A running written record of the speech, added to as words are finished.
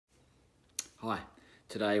Hi,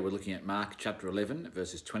 today we're looking at Mark chapter 11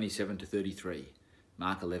 verses 27 to 33.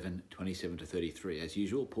 Mark 11, 27 to 33. As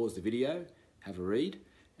usual, pause the video, have a read,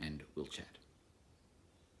 and we'll chat.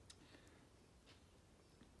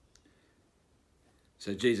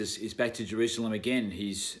 So Jesus is back to Jerusalem again.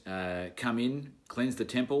 He's come in, cleansed the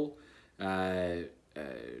temple, come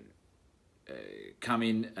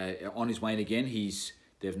in on his way in again.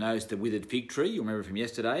 They've noticed the withered fig tree, you remember from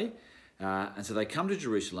yesterday. And so they come to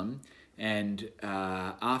Jerusalem, and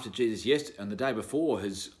after Jesus, on the day before,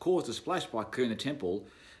 has caused a splash by clearing the temple,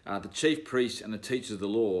 the chief priests and the teachers of the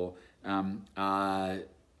law are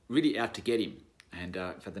really out to get him. And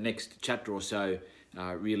for the next chapter or so,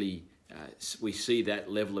 we see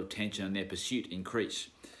that level of tension and their pursuit increase.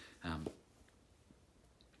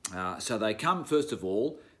 So they come, first of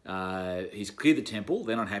all, he's cleared the temple,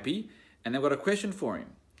 they're not happy, and they've got a question for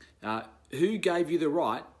him. Who gave you the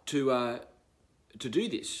right to do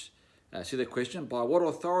this? See the question, by what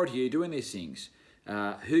authority are you doing these things?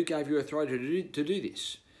 Who gave you authority to do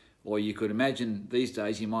this? Or you could imagine these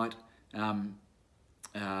days the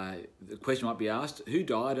question might be asked, who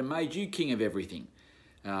died and made you king of everything?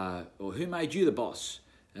 Or who made you the boss?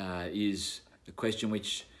 Is the question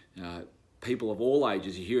which people of all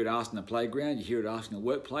ages, you hear it asked in the playground, you hear it asked in the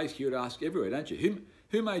workplace, you hear it asked everywhere, don't you?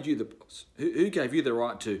 Who made you the boss? Who gave you the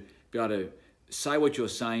right to be able to say what you're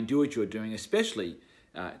saying, do what you're doing, especially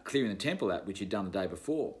clearing the temple out, which he'd done the day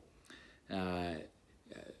before?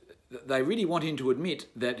 They really want him to admit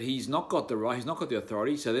that he's not got the right, he's not got the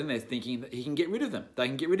authority, so then they're thinking that he can get rid of them. They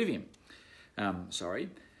can get rid of him.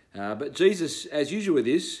 But Jesus, as usual with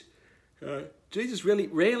this, Jesus really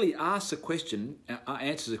rarely asks a question,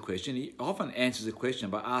 answers a question. He often answers a question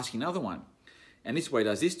by asking another one. And this is what he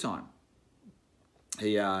does this time.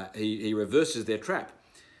 He reverses their trap.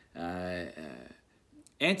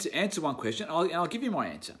 Answer one question, and I'll give you my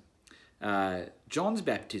answer. John's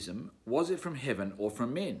baptism, was it from heaven or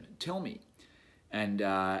from men? Tell me. And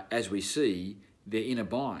as we see, they're in a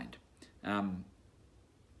bind.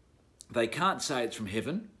 They can't say it's from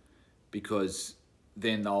heaven, because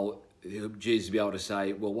then Jesus will be able to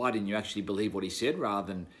say, well, why didn't you actually believe what he said,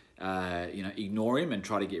 rather than ignore him and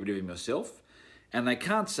try to get rid of him yourself? And they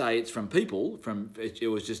can't say it's from people,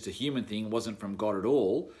 it was just a human thing, it wasn't from God at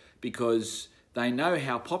all, because they know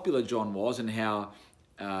how popular John was and how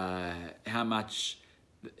much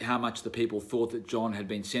the people thought that John had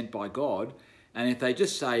been sent by God. And if they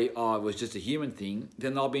just say, oh, it was just a human thing,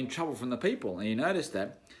 then they'll be in trouble from the people. And you notice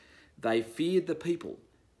that they feared the people,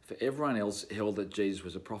 for everyone else held that Jesus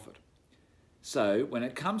was a prophet. So when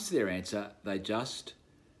it comes to their answer, they just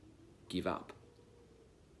give up.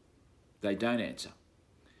 They don't answer.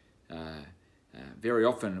 Very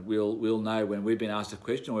often we'll know when we've been asked a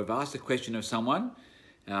question, or we've asked a question of someone,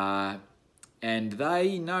 and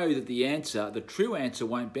they know that the true answer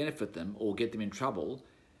won't benefit them or get them in trouble.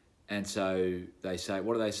 And so they say,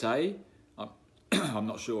 what do they say? I'm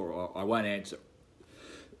not sure, or I won't answer.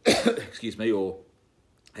 Excuse me, or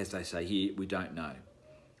as they say here, we don't know.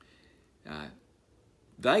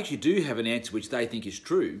 They actually do have an answer which they think is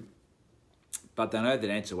true, but they know that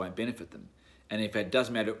answer won't benefit them. And if it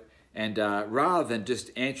doesn't matter, and rather than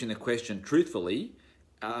just answering the question truthfully,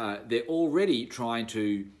 they're already trying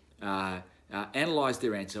to analyse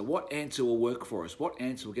their answer. What answer will work for us? What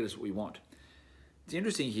answer will get us what we want? It's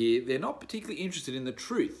interesting here, they're not particularly interested in the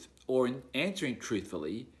truth or in answering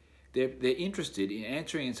truthfully. They're interested in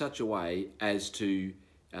answering in such a way as to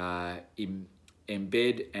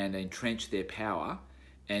embed and entrench their power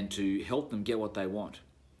and to help them get what they want.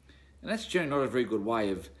 And that's generally not a very good way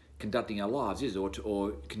of conducting our lives, is it?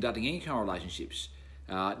 Or conducting any kind of relationships.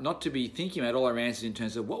 Not to be thinking about all our answers in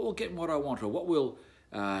terms of what will get what I want, or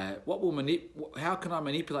how can I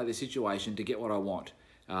manipulate the situation to get what I want,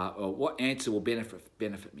 or what answer will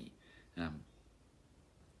benefit me.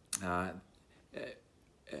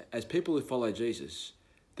 As people who follow Jesus,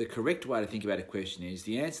 the correct way to think about a question is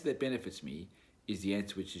the answer that benefits me is the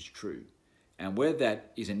answer which is true. And whether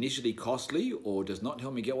that is initially costly or does not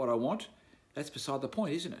help me get what I want, that's beside the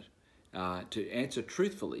point, isn't it? To answer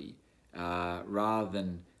truthfully rather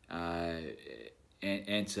than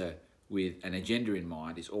answer with an agenda in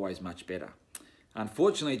mind is always much better.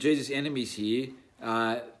 Unfortunately, Jesus' enemies here,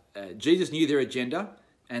 Jesus knew their agenda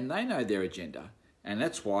and they know their agenda. And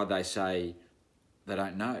that's why they say they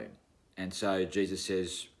don't know. And so Jesus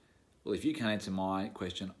says, well, if you can't answer my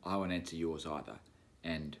question, I won't answer yours either.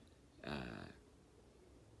 And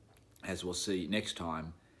as we'll see next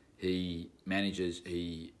time, he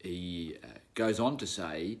goes on to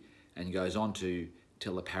say and goes on to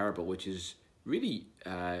tell a parable, which is really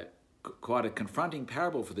quite a confronting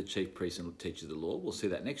parable for the chief priests and teachers of the law. We'll see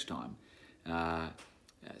that next time.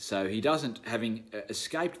 So he doesn't, having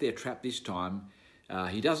escaped their trap this time,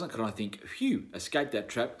 he doesn't kind of think, phew, escaped that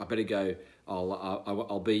trap, I better go,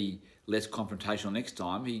 I'll be less confrontational next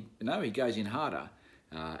time. He goes in harder,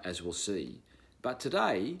 as we'll see. But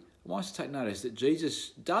today, I want us to take notice that Jesus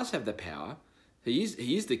does have the power. He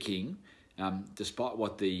is the king, despite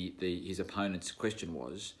what his opponent's question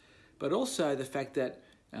was, but also the fact that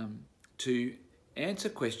to answer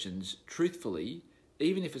questions truthfully,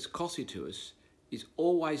 even if it's costly to us, is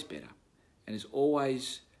always better, and is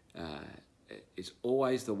always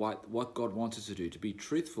what God wants us to do, to be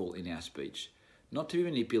truthful in our speech, not to be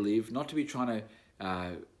manipulative, not to be trying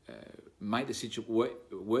to make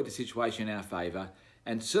work the situation in our favour,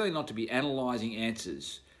 and certainly not to be analysing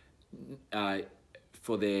answers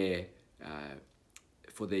for their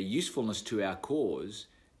usefulness to our cause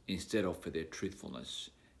instead of for their truthfulness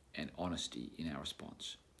and honesty in our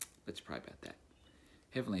response. Let's pray about that.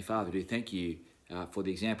 Heavenly Father, we do thank you for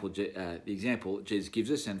the example Jesus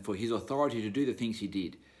gives us and for his authority to do the things he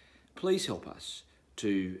did. Please help us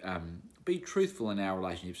to be truthful in our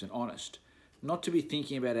relationships and honest, not to be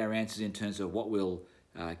thinking about our answers in terms of what will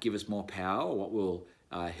give us more power or what will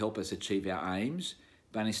help us achieve our aims,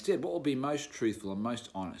 but instead what will be most truthful and most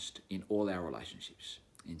honest in all our relationships.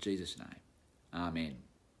 In Jesus' name, amen.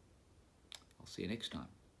 I'll see you next time.